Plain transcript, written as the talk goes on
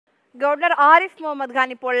Governor Arif Muhammad Khan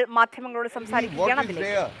ഇപ്പോൾ മാധ്യമങ്ങളോട് സംസാരിക്കുകയാണ്.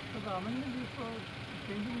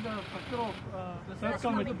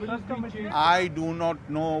 I do not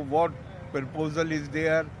know what proposal is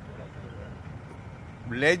there.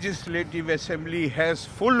 Legislative Assembly has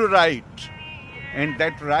full right, and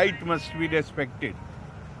that right must be respected.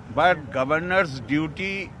 But governor's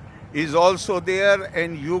duty is also there,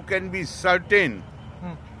 and you can be certain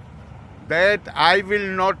that I will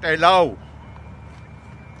not allow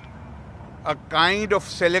a kind of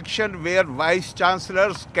selection where vice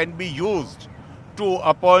chancellors can be used to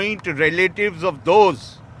appoint relatives of those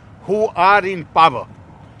who are in power.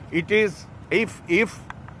 It is if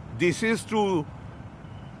this is to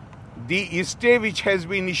the stay which has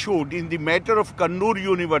been issued in the matter of Kannur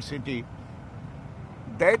University,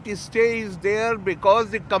 that stay is there because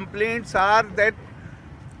the complaints are that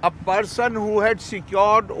a person who had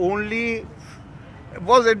secured only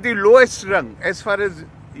was at the lowest rung as far as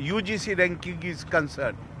UGC ranking is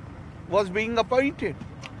concerned, was being appointed.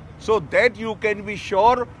 So that you can be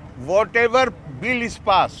sure whatever bill is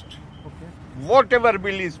passed,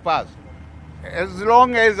 as long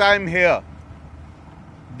as I am here,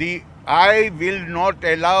 I will not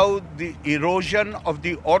allow the erosion of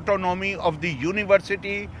the autonomy of the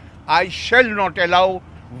university. I shall not allow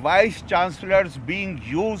vice chancellors being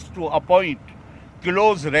used to appoint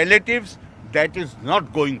close relatives. That is not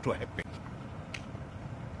going to happen.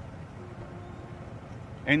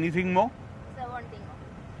 Anything more? Sir, one thing more.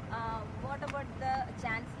 What about the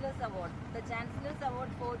Chancellor's Award? The Chancellor's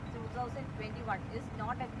Award for 2021 is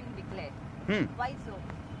not has been declared. Why so?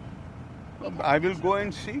 I will go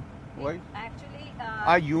and see. Why? Actually,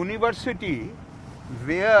 A university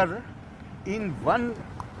where in one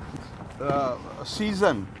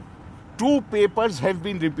season 2 papers have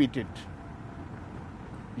been repeated.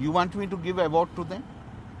 You want me to give award to them?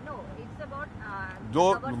 no, it's about the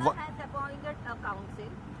Though governor has appointed a council,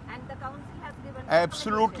 and the council has given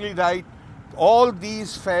Absolutely right. All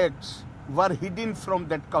these facts were hidden from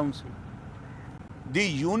that council. The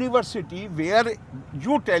university where,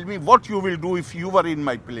 you tell me what you will do if you were in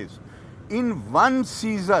my place. In one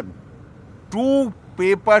season, 2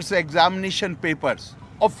 papers, examination papers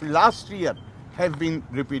of last year have been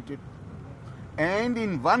repeated. And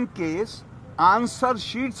in one case, answer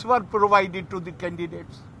sheets were provided to the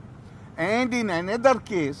candidates. And in another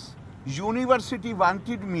case, university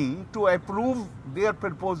wanted me to approve their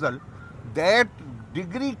proposal that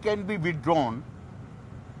degree can be withdrawn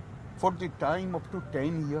for the time up to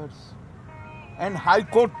 10 years. And High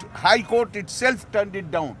Court itself turned it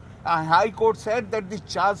down. High Court said that the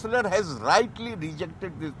Chancellor has rightly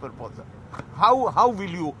rejected this proposal. How will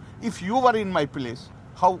you, if you were in my place,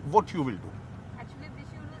 what you will do? Actually, this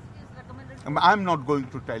university is recommended. I'm not going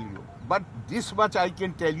to tell you. But this much I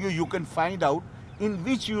can tell you, you can find out in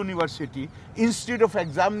which university, instead of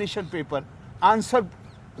examination paper, answer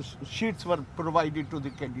sheets were provided to the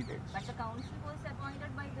candidates. But the council was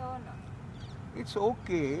appointed by governor. It's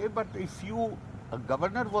okay, but if a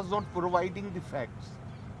governor was not providing the facts,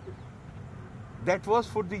 that was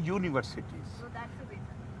for the universities. So that's the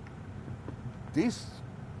reason.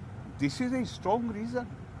 This is a strong reason.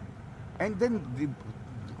 And then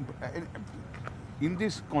in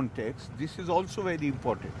this context, this is also very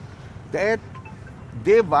important, that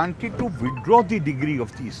they wanted to withdraw the degree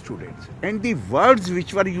of these students. And the words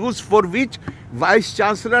which were used, for which Vice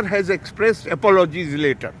Chancellor has expressed apologies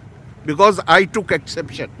later, because I took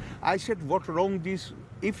exception. I said, what wrong this,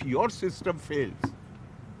 if your system fails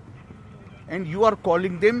and you are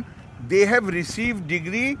calling them, they have received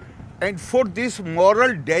degree, and for this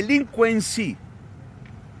moral delinquency,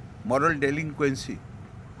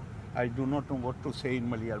 I do not know what to say in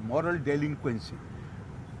Malayalam, moral delinquency,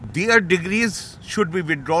 their degrees should be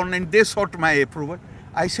withdrawn, and they sought my approval.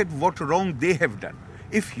 I said, what wrong they have done?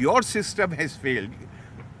 If your system has failed,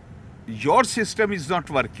 your system is not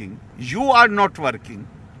working, you are not working,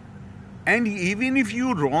 and even if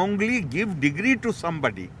you wrongly give degree to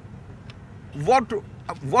somebody,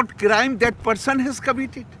 what crime that person has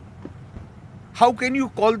committed? How can you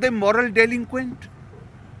call them moral delinquent?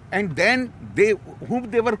 And then whom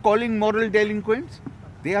they were calling moral delinquents,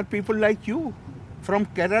 they are people like you from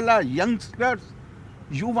Kerala, youngsters.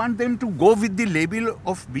 You want them to go with the label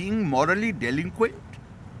of being morally delinquent?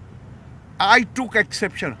 I took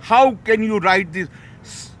exception. How can you write this?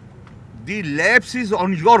 The lapse is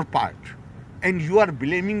on your part, and you are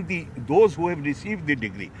blaming those who have received the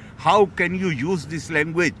degree. How can you use this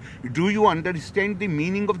language? Do you understand the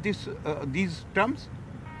meaning of these terms?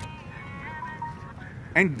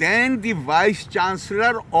 And then the Vice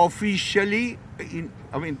Chancellor officially,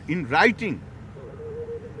 in writing,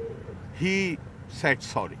 he said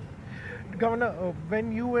sorry. Governor,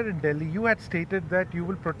 when you were in Delhi, you had stated that you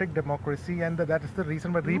will protect democracy, and that is the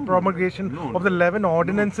reason why repromulgation of the 11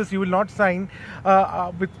 ordinances you will not sign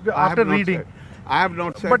after reading. I have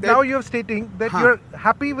not said but that. Now you are stating that you are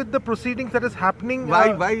happy with the proceedings that is happening. Why?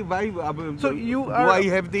 So you do are, I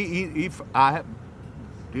have if I have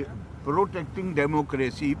protecting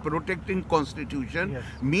democracy, protecting constitution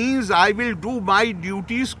means I will do my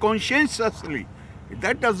duties conscientiously.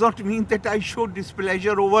 That does not mean that I show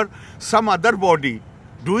displeasure over some other body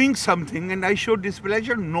doing something and I show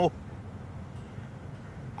displeasure. No.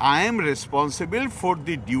 I am responsible for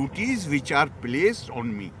the duties which are placed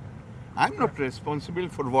on me. I am not responsible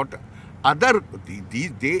for what other,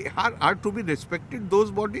 they are to be respected,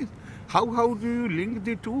 those bodies. How do you link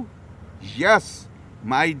the two? Yes,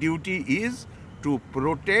 my duty is to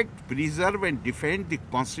protect, preserve and defend the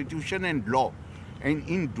constitution and law. And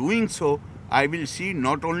in doing so, I will see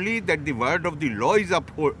not only that the word of the law is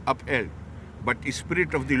upheld, but the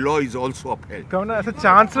spirit of the law is also upheld. Governor, as a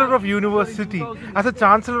chancellor of university,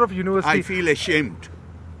 I feel ashamed.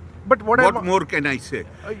 But what more can I say?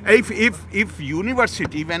 If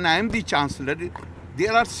university, when I am the chancellor,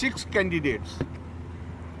 there are 6 candidates.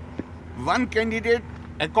 One candidate,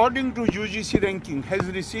 according to UGC ranking, has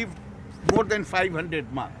received more than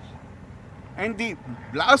 500 marks. And the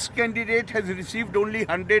last candidate has received only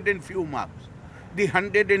 100 and few marks. The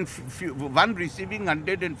 100 and few, one receiving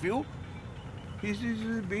 100 and few, is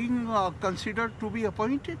being considered to be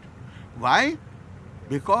appointed. Why?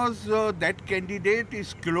 Because that candidate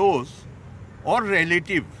is close or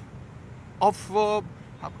relative of.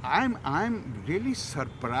 I'm really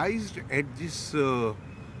surprised at this.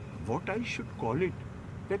 What I should call it,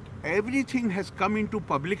 that everything has come into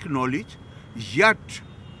public knowledge, yet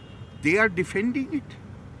they are defending it.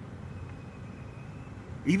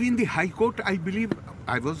 Even the High Court, I believe,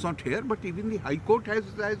 I was not here, but even the High Court has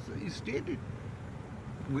stated,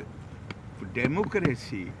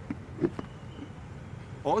 democracy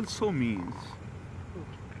also means,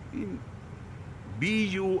 be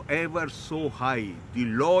you ever so high, the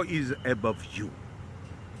law is above you.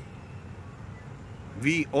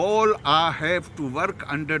 We all have to work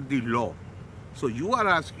under the law. So you are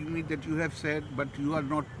asking me that you have said, but you are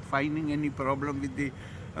not finding any problem with the.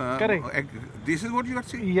 Correct. This is what you are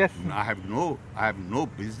saying. Yes. I have no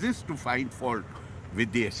business to find fault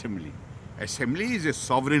with the assembly. Assembly is a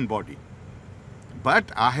sovereign body, but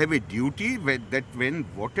I have a duty that when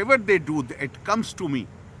whatever they do, it comes to me,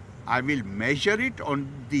 I will measure it on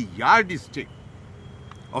the yardstick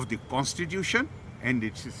of the Constitution and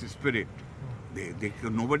its spirit.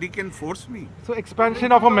 Nobody can force me. So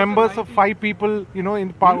expansion of a members of 5 people,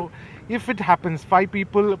 in power. If it happens, 5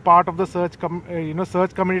 people part of the search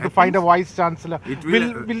committee to find a vice chancellor.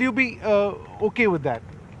 Will you be okay with that?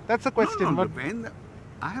 That's a question. No,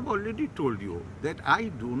 I have already told you that I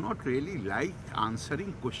do not really like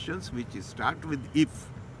answering questions which start with if.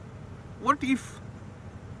 What if?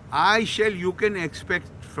 You can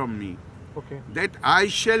expect from me that I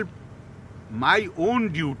shall, my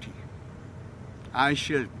own duty, I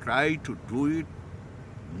shall try to do it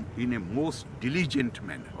in a most diligent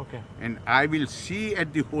manner. And I will see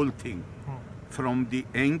at the whole thing from the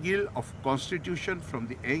angle of constitution, from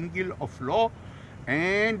the angle of law,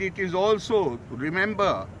 and it is also,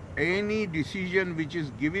 remember, any decision which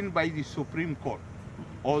is given by the Supreme Court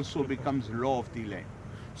also becomes law of the land.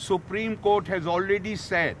 Supreme Court has already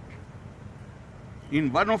said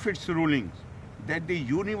in one of its rulings that the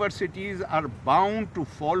universities are bound to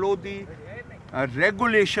follow the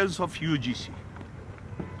regulations of UGC.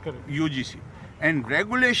 UGC. And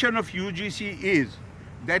regulation of UGC is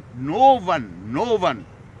that no one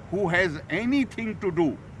who has anything to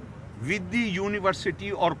do with the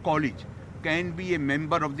university or college can be a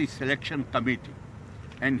member of the selection committee.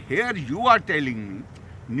 And here you are telling me,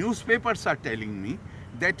 newspapers are telling me,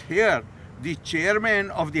 that here the chairman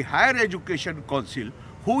of the Higher Education Council,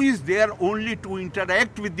 who is there only to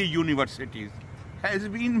interact with the universities, has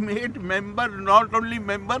been made member, not only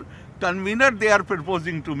member, convener they are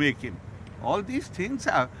proposing to make him. All these things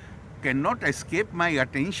cannot escape my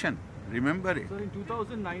attention. Remember it. So in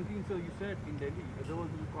 2019, sir, you said in Delhi there was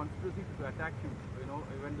a conspiracy to attack you.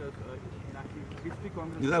 When the History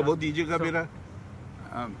Congress. वो दीजिएगा मेरा.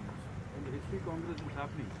 When the History Congress is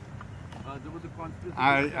happening, there was a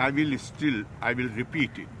conspiracy. I will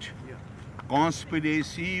repeat it. Yeah.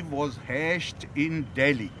 Conspiracy was hashed in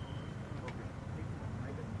Delhi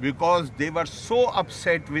because they were so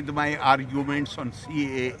upset with my arguments on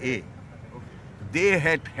CAA. They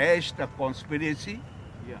had hashed a conspiracy,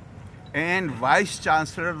 and Vice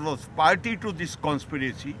Chancellor was party to this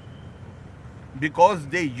conspiracy because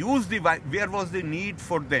they used where was the need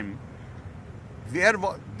for them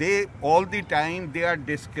They all the time they are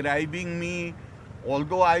describing me,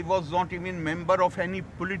 although I was not even member of any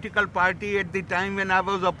political party at the time when I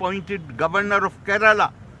was appointed governor of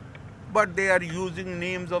Kerala, but they are using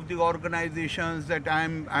names of the organizations that I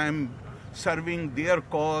am serving their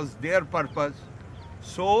cause, their purpose.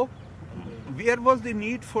 So where was the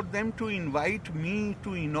need for them to invite me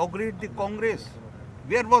to inaugurate the Congress?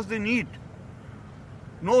 Where was the need?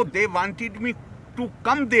 No, they wanted me to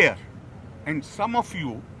come there. And some of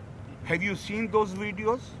you, have you seen those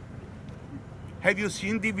videos? Have you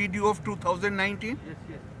seen the video of 2019? Yes,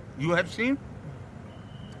 yes. You have seen?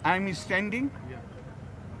 I am standing. Yeah.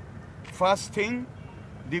 First thing,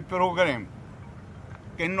 the program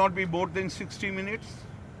cannot be more than 60 minutes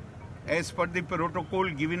as per the protocol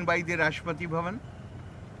given by the Rashtrapati Bhavan.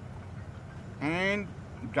 And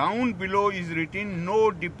down below is written, no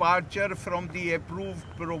departure from the approved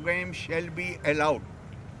program shall be allowed.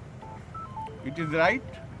 It is right.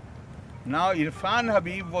 Now Irfan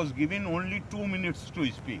Habib was given only 2 minutes to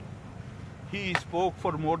speak. He spoke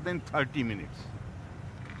for more than 30 minutes.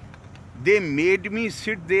 They made me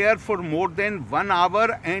sit there for more than 1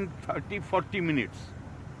 hour and 40 minutes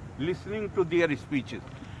listening to their speeches,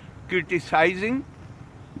 criticizing,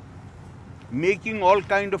 making all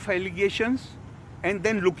kind of allegations, and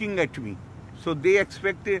then looking at me. So they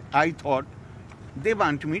expected, I thought, they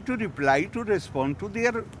want me to reply, to respond to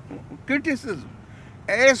their criticism.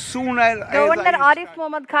 As soon as governor Arif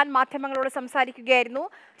Muhammad Khan മാധ്യമങ്ങളോട് സംസാരിക്കുകയായിരുന്നു.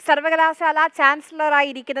 സർവകലാശാല ചാൻസലറായി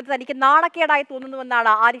ഇരിക്കുന്നത് തനിക്ക് നാണക്കേടായി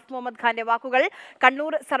തോന്നുന്നുവെന്നാണ് ആരിഫ് മുഹമ്മദ് ഖാന്റെ വാക്കുകൾ.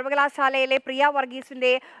 കണ്ണൂർ സർവകലാശാലയിലെ പ്രിയ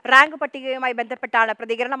വർഗീസിന്റെ rank പട്ടികയുമായി ബന്ധപ്പെട്ടാണ്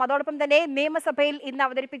പ്രതികരണം. അതോടൊപ്പം തന്നെ നിയമസഭയിൽ ഇന്ന്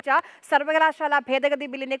അവതരിപ്പിച്ച സർവകലാശാല ഭേദഗതി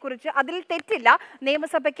ബില്ലിനെ കുറിച്ച് അതിൽ തെറ്റില്ല,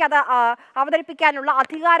 നിയമസഭയ്ക്ക് അത് അവതരിപ്പിക്കാനുള്ള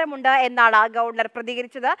അധികാരമുണ്ട് എന്നാണ് ഗവർണർ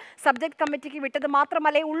പ്രതികരിച്ചത്. സബ്ജക്ട് കമ്മിറ്റിക്ക് വിട്ടത്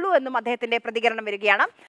മാത്രമല്ലേ ഉള്ളൂ എന്നും അദ്ദേഹത്തിന്റെ പ്രതികരണം വരികയാണ്.